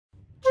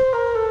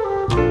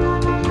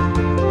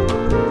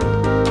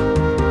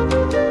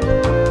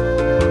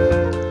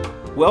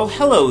Well,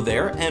 hello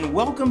there, and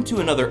welcome to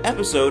another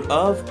episode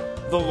of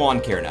The Lawn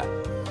Care Nut.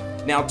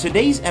 Now,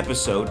 today's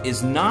episode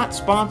is not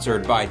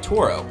sponsored by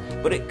Toro,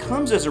 but it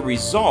comes as a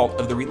result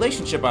of the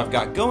relationship I've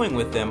got going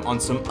with them on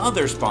some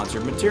other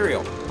sponsored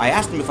material. I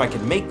asked them if I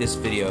could make this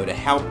video to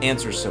help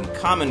answer some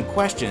common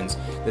questions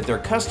that their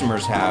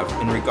customers have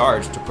in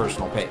regards to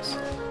personal pace.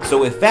 So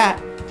with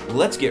that,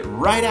 let's get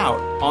right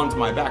out onto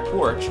my back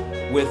porch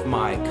with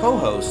my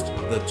co-host,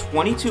 the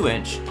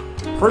 22-inch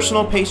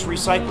Personal Pace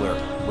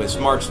Recycler with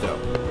Smart Stow.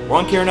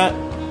 Lawn Care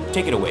Nut,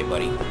 take it away,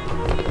 buddy.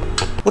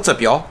 What's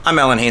up, y'all? I'm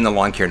Alan Hain, the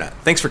Lawn Care Nut.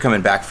 Thanks for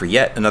coming back for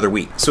yet another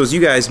week. So as you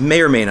guys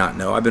may or may not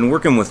know, I've been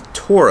working with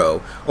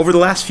Toro over the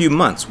last few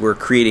months. We're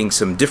creating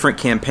some different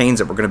campaigns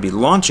that we're going to be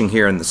launching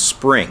here in the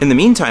spring. In the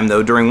meantime,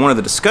 though, during one of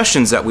the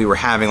discussions that we were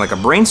having, like a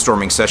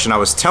brainstorming session, I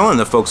was telling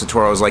the folks at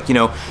Toro, I was like, you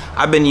know,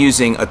 I've been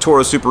using a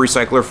Toro Super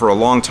Recycler for a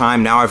long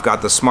time. Now I've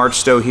got the Smart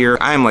Stow here.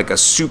 I am like a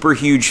super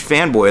huge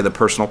fanboy of the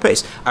Personal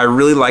Pace. I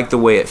really like the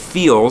way it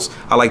feels.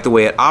 I like the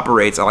way it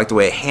operates. I like the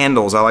way it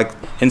handles.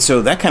 And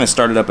so that kind of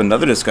started up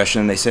another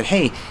discussion. They said,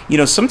 hey, you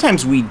know,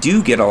 sometimes we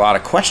do get a lot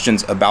of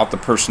questions about the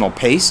Personal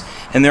Pace,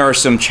 and there are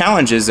some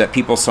challenges that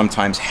people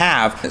sometimes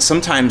have.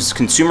 Sometimes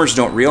consumers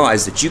don't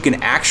realize that you can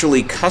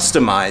actually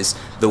customize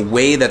the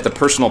way that the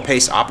Personal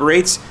Pace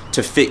operates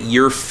to fit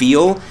your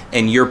feel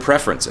and your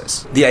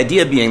preferences. The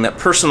idea being that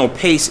Personal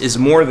Pace is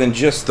more than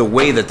just the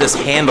way that this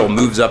handle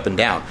moves up and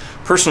down.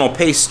 Personal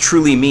Pace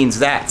truly means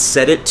that.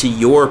 Set it to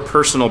your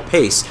personal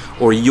pace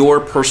or your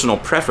personal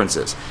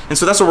preferences. And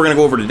so that's what we're going to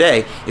go over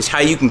today, is how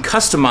you can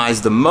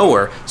customize the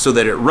mower so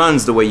that it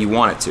runs the way you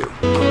want it to.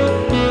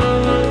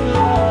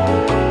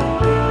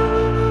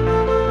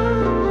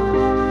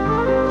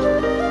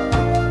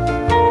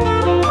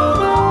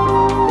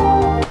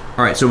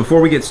 All right, so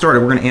before we get started,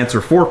 we're going to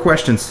answer 4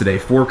 questions today,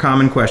 4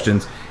 common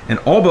questions, and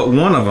all but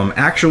one of them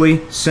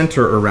actually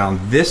center around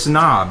this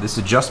knob, this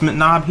adjustment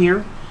knob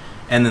here,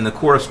 and then the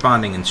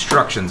corresponding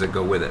instructions that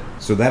go with it.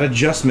 So that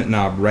adjustment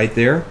knob right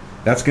there,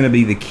 that's going to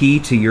be the key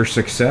to your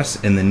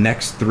success in the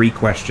next 3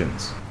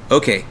 questions.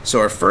 Okay, so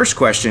our first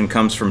question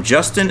comes from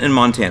Justin in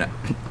Montana.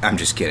 I'm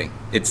just kidding.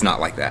 It's not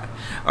like that.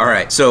 All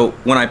right, so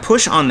when I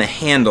push on the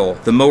handle,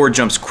 the mower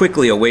jumps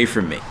quickly away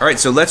from me. All right,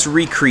 so let's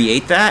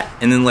recreate that,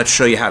 and then let's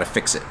show you how to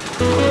fix it.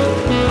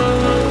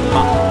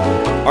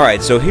 All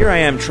right, so here I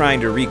am trying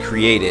to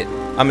recreate it.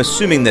 I'm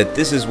assuming that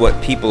this is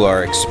what people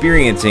are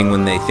experiencing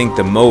when they think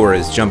the mower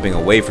is jumping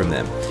away from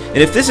them. And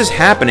if this is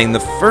happening, the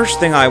first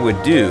thing I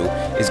would do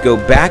is go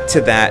back to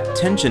that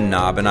tension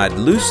knob and I'd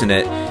loosen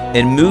it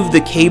and move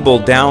the cable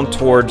down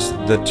towards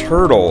the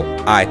turtle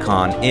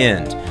icon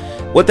end.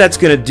 What that's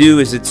going to do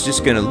is it's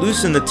just going to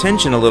loosen the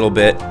tension a little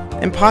bit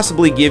and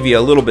possibly give you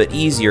a little bit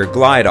easier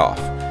glide off.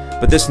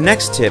 But this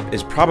next tip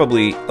is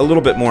probably a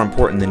little bit more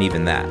important than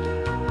even that.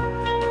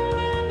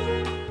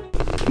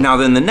 Now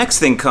then, the next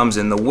thing comes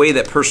in the way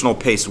that Personal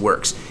Pace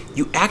works.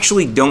 You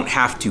actually don't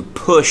have to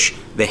push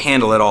the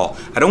handle at all.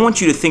 I don't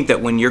want you to think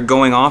that when you're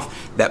going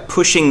off, that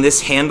pushing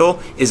this handle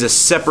is a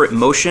separate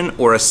motion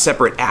or a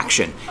separate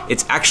action.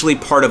 It's actually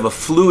part of a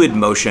fluid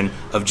motion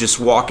of just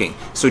walking.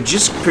 So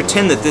just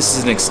pretend that this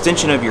is an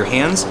extension of your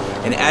hands,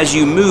 and as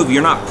you move,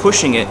 you're not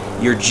pushing it,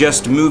 you're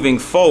just moving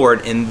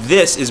forward, and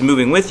this is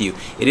moving with you.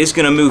 It is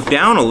going to move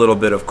down a little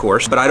bit, of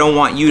course, but I don't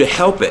want you to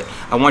help it.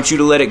 I want you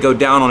to let it go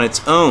down on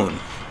its own.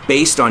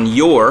 Based on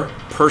your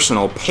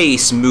personal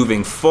pace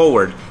moving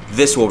forward,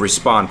 this will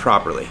respond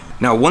properly.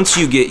 Now, once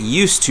you get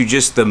used to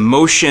just the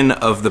motion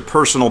of the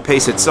Personal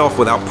Pace itself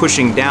without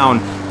pushing down,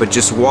 but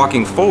just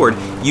walking forward,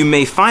 you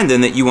may find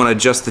then that you want to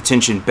adjust the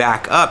tension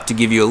back up to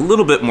give you a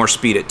little bit more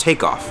speed at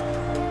takeoff.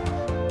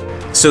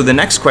 So the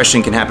next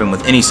question can happen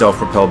with any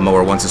self-propelled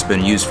mower once it's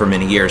been used for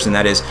many years, and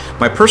that is,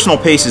 my Personal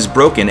Pace is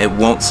broken, it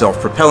won't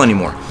self-propel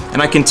anymore.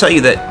 And I can tell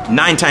you that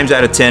 9 times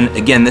out of 10,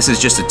 again, this is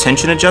just a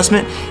tension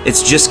adjustment.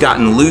 It's just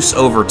gotten loose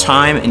over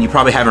time, and you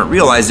probably haven't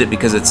realized it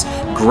because it's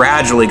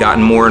gradually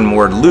gotten more and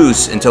more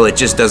loose until it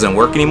just doesn't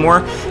work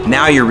anymore.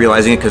 Now you're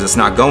realizing it because it's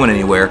not going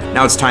anywhere.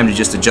 Now it's time to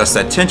just adjust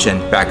that tension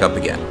back up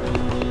again.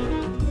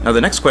 Now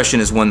the next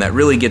question is one that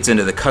really gets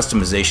into the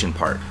customization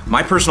part.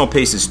 My Personal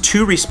Pace is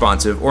too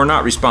responsive or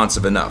not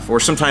responsive enough, or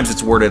sometimes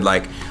it's worded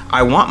like,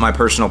 I want my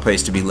Personal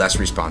Pace to be less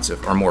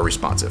responsive or more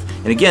responsive.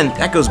 And again,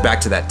 that goes back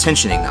to that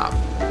tensioning knob.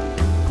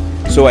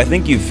 So I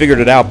think you've figured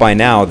it out by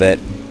now that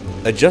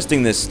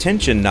adjusting this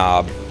tension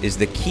knob is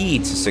the key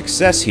to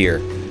success here.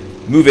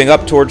 Moving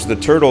up towards the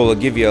turtle will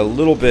give you a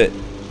little bit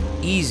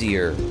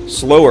easier,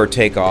 slower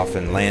takeoff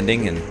and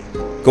landing, and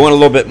going a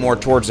little bit more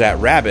towards that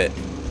rabbit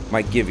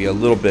might give you a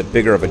little bit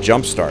bigger of a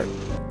jump start.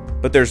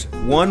 But there's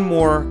one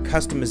more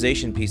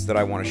customization piece that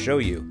I want to show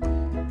you,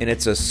 and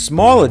it's a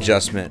small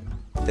adjustment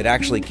that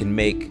actually can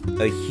make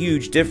a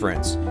huge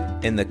difference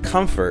in the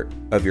comfort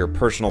of your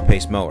Personal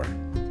Pace mower.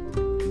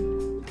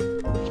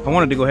 I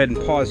wanted to go ahead and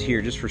pause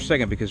here just for a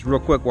second because real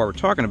quick while we're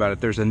talking about it,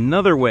 there's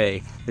another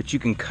way that you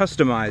can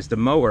customize the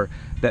mower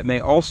that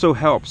may also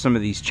help some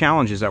of these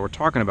challenges that we're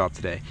talking about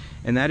today.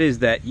 And that is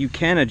that you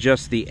can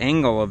adjust the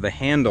angle of the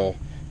handle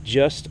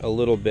just a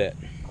little bit.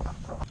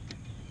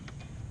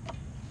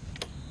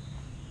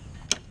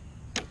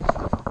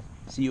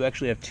 So you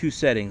actually have two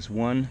settings,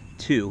 1,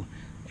 2,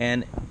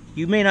 and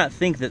you may not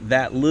think that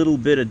that little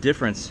bit of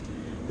difference,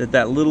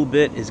 that little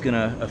bit is going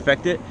to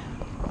affect it,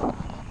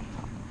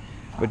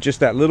 but just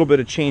that little bit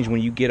of change when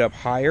you get up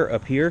higher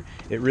up here,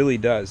 it really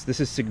does. This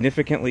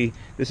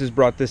has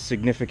brought this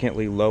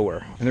significantly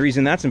lower. And the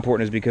reason that's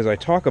important is because I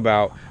talk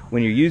about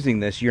when you're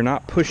using this, you're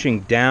not pushing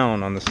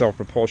down on the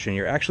self-propulsion,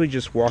 you're actually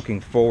just walking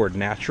forward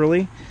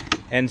naturally.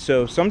 And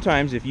so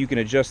sometimes if you can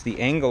adjust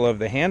the angle of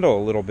the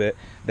handle a little bit,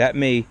 that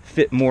may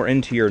fit more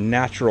into your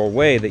natural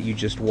way that you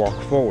just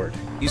walk forward.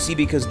 You see,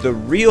 because the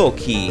real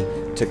key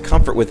to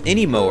comfort with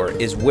any mower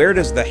is where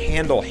does the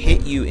handle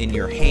hit you in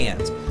your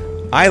hands.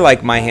 I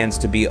like my hands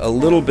to be a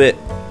little bit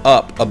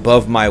up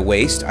above my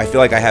waist. I feel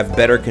like I have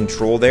better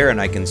control there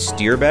and I can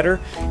steer better.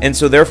 And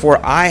so therefore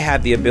I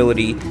have the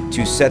ability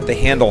to set the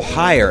handle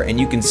higher, and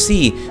you can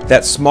see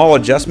that small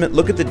adjustment.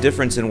 Look at the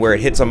difference in where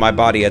it hits on my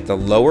body at the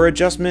lower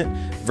adjustment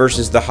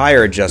versus the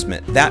higher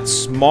adjustment. That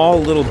small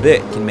little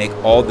bit can make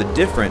all the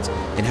difference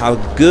in how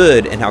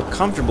good and how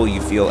comfortable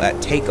you feel at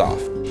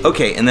takeoff.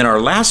 Okay, and then our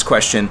last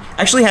question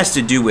actually has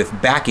to do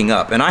with backing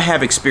up, and I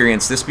have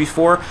experienced this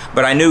before,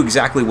 but I knew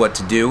exactly what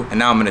to do, and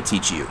now I'm going to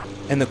teach you.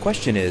 And the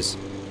question is,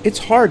 it's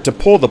hard to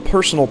pull the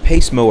personal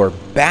pace mower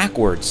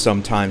backwards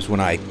sometimes when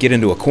I get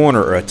into a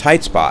corner or a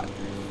tight spot,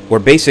 where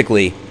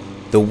basically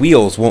the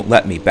wheels won't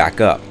let me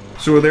back up.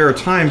 So there are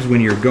times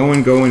when you're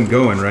going,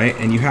 right,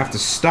 and you have to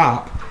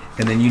stop,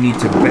 and then you need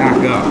to back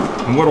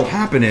up. And what will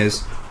happen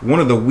is one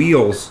of the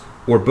wheels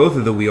or both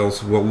of the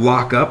wheels will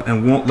lock up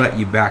and won't let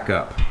you back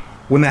up.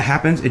 When that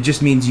happens, it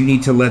just means you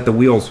need to let the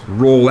wheels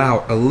roll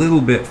out a little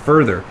bit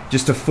further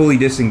just to fully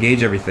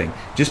disengage everything.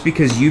 Just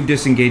because you've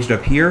disengaged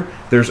up here,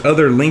 there's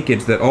other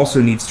linkage that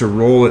also needs to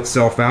roll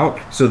itself out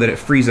so that it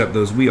frees up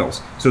those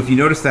wheels. So if you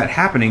notice that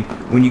happening,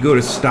 when you go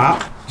to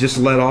stop, just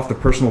let off the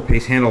personal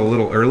pace handle a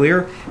little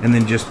earlier and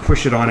then just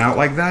push it on out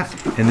like that,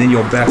 and then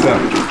you'll back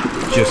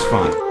up just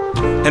fine.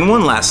 And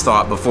one last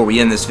thought before we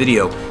end this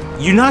video.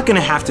 You're not going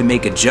to have to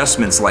make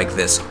adjustments like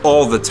this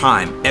all the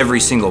time,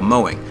 every single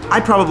mowing.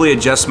 I'd probably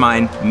adjust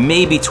mine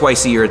maybe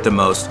twice a year at the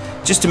most,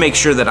 just to make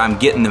sure that I'm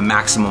getting the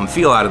maximum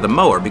feel out of the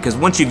mower, because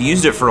once you've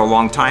used it for a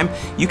long time,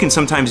 you can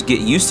sometimes get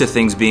used to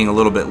things being a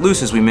little bit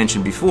loose, as we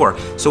mentioned before.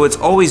 So it's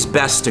always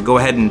best to go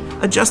ahead and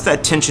adjust that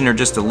tensioner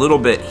just a little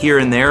bit here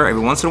and there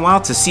every once in a while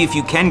to see if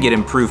you can get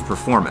improved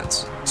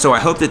performance. So I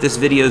hope that this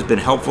video has been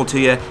helpful to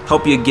you,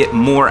 help you get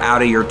more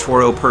out of your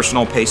Toro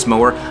personal pace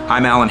mower.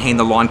 I'm Alan Hain,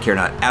 the Lawn Care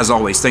Nut. As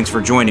always, thanks for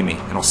joining me,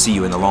 and I'll see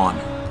you in the lawn.